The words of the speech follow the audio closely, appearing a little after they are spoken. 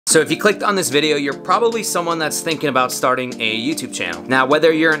So if you clicked on this video, you're probably someone that's thinking about starting a YouTube channel. Now,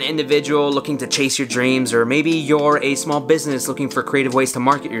 whether you're an individual looking to chase your dreams, or maybe you're a small business looking for creative ways to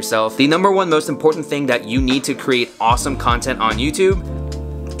market yourself, the number one most important thing that you need to create awesome content on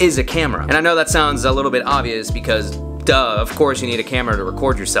YouTube is a camera. And I know that sounds a little bit obvious because duh, of course you need a camera to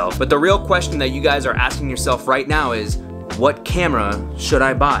record yourself. But the real question that you guys are asking yourself right now is, what camera should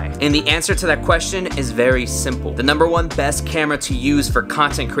I buy? And the answer to that question is very simple. The number one best camera to use for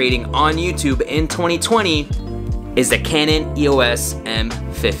content creating on YouTube in 2020 is the Canon EOS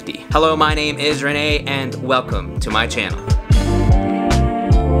M50. Hello, my name is Renee and welcome to my channel.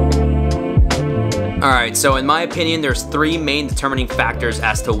 Alright, so in my opinion, there's three main determining factors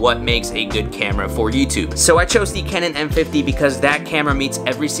as to what makes a good camera for YouTube. So I chose the Canon M50 because that camera meets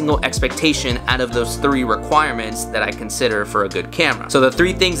every single expectation out of those three requirements that I consider for a good camera. So the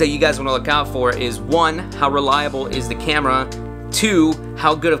three things that you guys want to look out for is 1, how reliable is the camera? 2,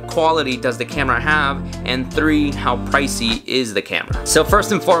 how good of quality does the camera have? And 3, how pricey is the camera? So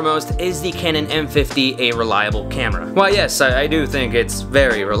first and foremost, is the Canon M50 a reliable camera? Well, yes, I do think it's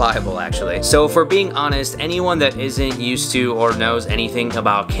very reliable actually. So for being honest, anyone that isn't used to or knows anything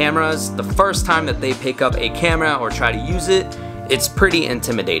about cameras, the first time that they pick up a camera or try to use it, it's pretty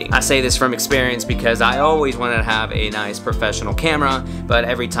intimidating. I say this from experience because I always wanted to have a nice professional camera, but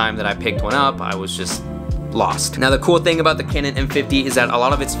every time that I picked one up, I was just lost. Now the cool thing about the Canon M50 is that a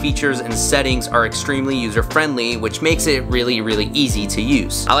lot of its features and settings are extremely user-friendly, which makes it really easy to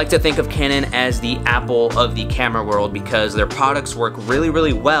use. I like to think of Canon as the Apple of the camera world because their products work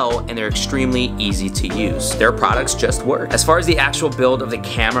really well and they're extremely easy to use. Their products just work. As far as the actual build of the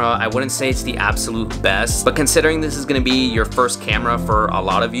camera, I wouldn't say it's the absolute best, but considering this is going to be your first camera for a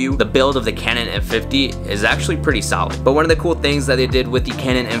lot of you, the build of the Canon M50 is actually pretty solid. But one of the cool things that they did with the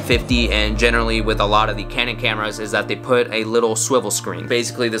Canon M50 and generally with a lot of the Canon cameras is that they put a little swivel screen.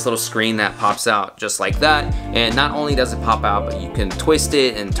 Basically this little screen that pops out just like that, and not only does it pop out, but you can twist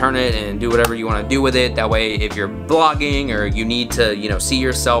it and turn it and do whatever you want to do with it. That way if you're vlogging or you need to, see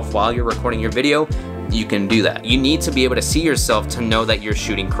yourself while you're recording your video, you can do that. You need to be able to see yourself to know that you're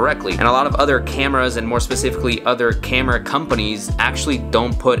shooting correctly. And a lot of other cameras, and more specifically other camera companies, actually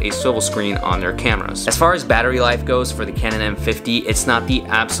don't put a swivel screen on their cameras. As far as battery life goes for the Canon M50, it's not the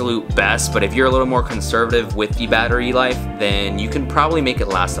absolute best, but if you're a little more conservative with the battery life, then you can probably make it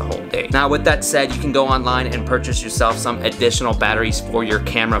last a whole day. Now with that said, you can go online and purchase yourself some additional batteries for your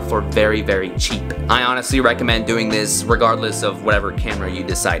camera for very cheap. I honestly recommend doing this regardless of whatever camera you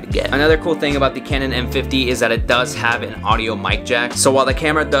decide to get. Another cool thing about the Canon M50 is that it does have an audio mic jack. So while the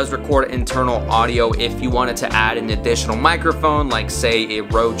camera does record internal audio, if you wanted to add an additional microphone, like say a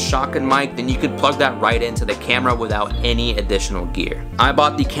Rode shotgun mic, then you could plug that right into the camera without any additional gear. I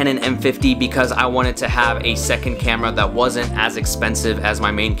bought the Canon M50 because I wanted to have a second camera that wasn't as expensive as my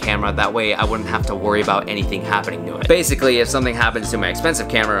main camera. That way I wouldn't have to worry about anything happening to it. Basically, if something happens to my expensive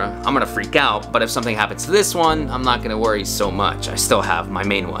camera, I'm gonna freak out, but if something happens to this one, I'm not gonna worry so much. I still have my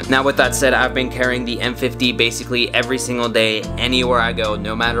main one. Now with that said, I've been carrying the M50 basically every single day, anywhere I go,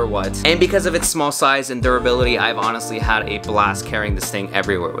 no matter what. And because of its small size and durability, I've honestly had a blast carrying this thing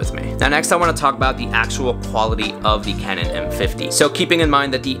everywhere with me. Now next I want to talk about the actual quality of the Canon M50. So keeping in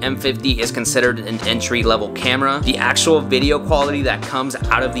mind that the M50 is considered an entry-level camera, the actual video quality that comes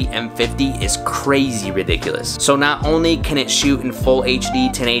out of the M50 is crazy ridiculous. So not only can it shoot in full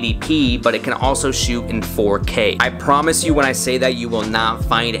HD 1080p, but it can also shoot in 4K. I promise you when I say that, you will not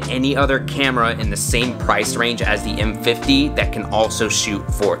find any other camera in the same price range as the M50 that can also shoot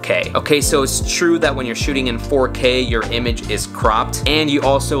 4K. Okay, so it's true that when you're shooting in 4K, your image is cropped, and you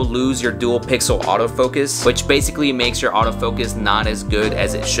also lose your dual pixel autofocus, which basically makes your autofocus not as good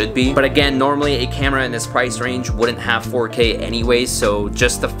as it should be. But again, normally a camera in this price range wouldn't have 4K anyway, so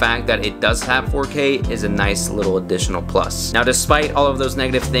just the fact that it does have 4K is a nice little additional plus. Now despite all of those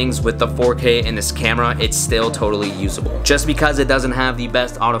negative things with the 4K in this camera, it's still totally usable. Just because it doesn't have the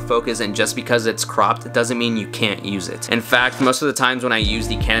best autofocus and just because it's cropped, it doesn't mean you can't use it. In fact, most of the times when I use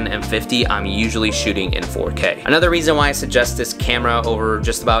the Canon M50, I'm usually shooting in 4K. Another reason why I suggest this camera over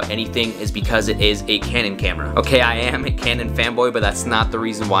just about anything is because it is a Canon camera. Okay, I am a Canon fanboy, but that's not the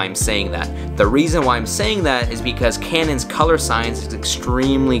reason why I'm saying that. The reason why I'm saying that is because Canon's color science is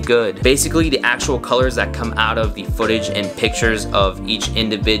extremely good. Basically, the actual colors that come out of the footage and pictures of each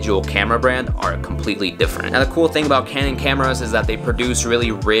individual camera brand are completely different. Now, the cool thing about Canon cameras is that they produce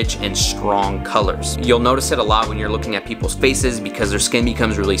really rich and strong colors. You'll notice it a lot when you're looking at people's faces because their skin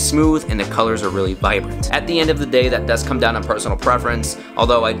becomes really smooth and the colors are really vibrant. At the end of the day, that does come down to personal preference,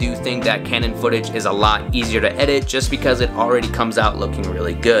 although I do think that Canon footage is a lot easier to edit just because it already comes out looking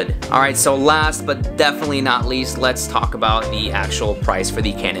really good. Alright, so last but definitely not least, let's talk about the actual price for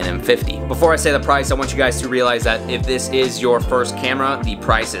the Canon M50. Before I say the price, I want you guys to realize that if this is your first camera, the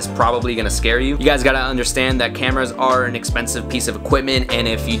price is probably gonna scare you. You guys gotta understand that cameras are an expensive piece of equipment, and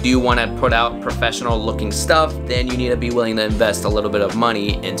if you do want to put out professional looking stuff, then you need to be willing to invest a little bit of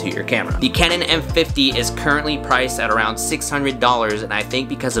money into your camera. The Canon M50 is currently priced at around $600, and I think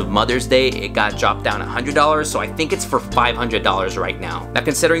because of Mother's Day, it got dropped down $100, so I think it's for $500 right now. Now,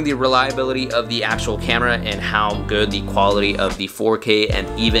 considering the reliability of the actual camera and how good the quality of the 4K and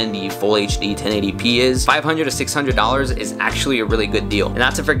even the Full HD 1080p is, $500 to $600 is actually a really good deal. And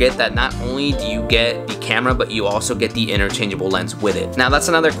not to forget that not only do you get the camera, but you also get the interchangeable lens with it. Now, that's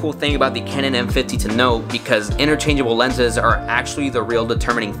another cool thing about the Canon M50 to note, because interchangeable lenses are actually the real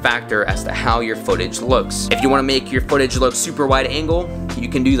determining factor as to how your footage looks. If you want to make your footage look super wide angle, you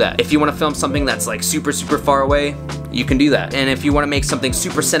can do that. If you want to film something that's like super far away, you can do that. And if you want to make something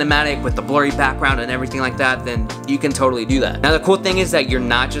super cinematic with the blurry background and everything like that, then you can totally do that. Now, the cool thing is that you're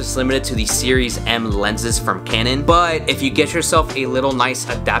not just limited to the Series M lenses from Canon, but if you get yourself a little nice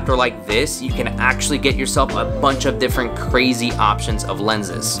adapter like this, you can actually get yourself a bunch of different crazy options of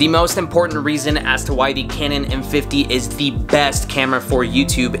lenses. The most important reason as to why the Canon M50 is the best camera for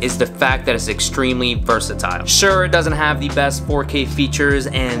YouTube is the fact that it's extremely versatile. Sure, it doesn't have the best 4K features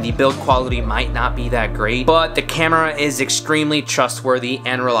and the build quality might not be that great, but the camera is extremely trustworthy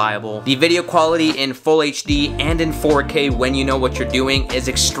and reliable. The video quality in Full HD and in 4K when you know what you're doing is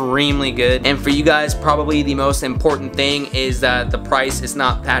extremely good. And for you guys, probably the most important thing is that the price is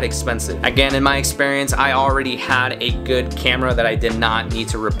not that expensive. Again, in my experience, I already had a good camera that I did not need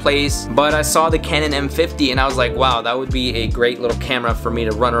to replace, but I saw the Canon M50 and I was like, wow, that would be a great little camera for me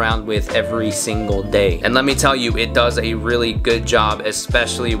to run around with every single day. And let me tell you, it does a really good job,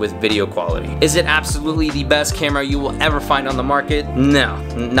 especially with video quality. Is it absolutely the best camera you will ever find on the market? No,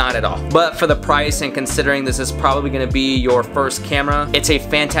 not at all. But for the price and considering this is probably going to be your first camera, it's a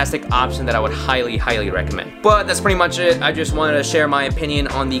fantastic option that I would highly recommend. But that's pretty much it. I just wanted to share my opinion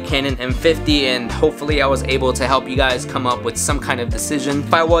on the Canon M50, and hopefully I was able to help you guys come up with some kind of decision.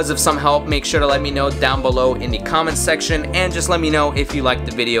 If I was of some help, make sure to let me know down below in the comments section, and just let me know if you liked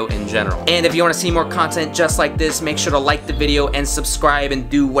the video in general. And if you want to see more content just like this, make sure to like the video and subscribe and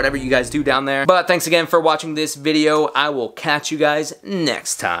do whatever you guys do down there. But thanks again for watching this video. I will catch you guys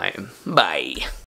next time. Bye.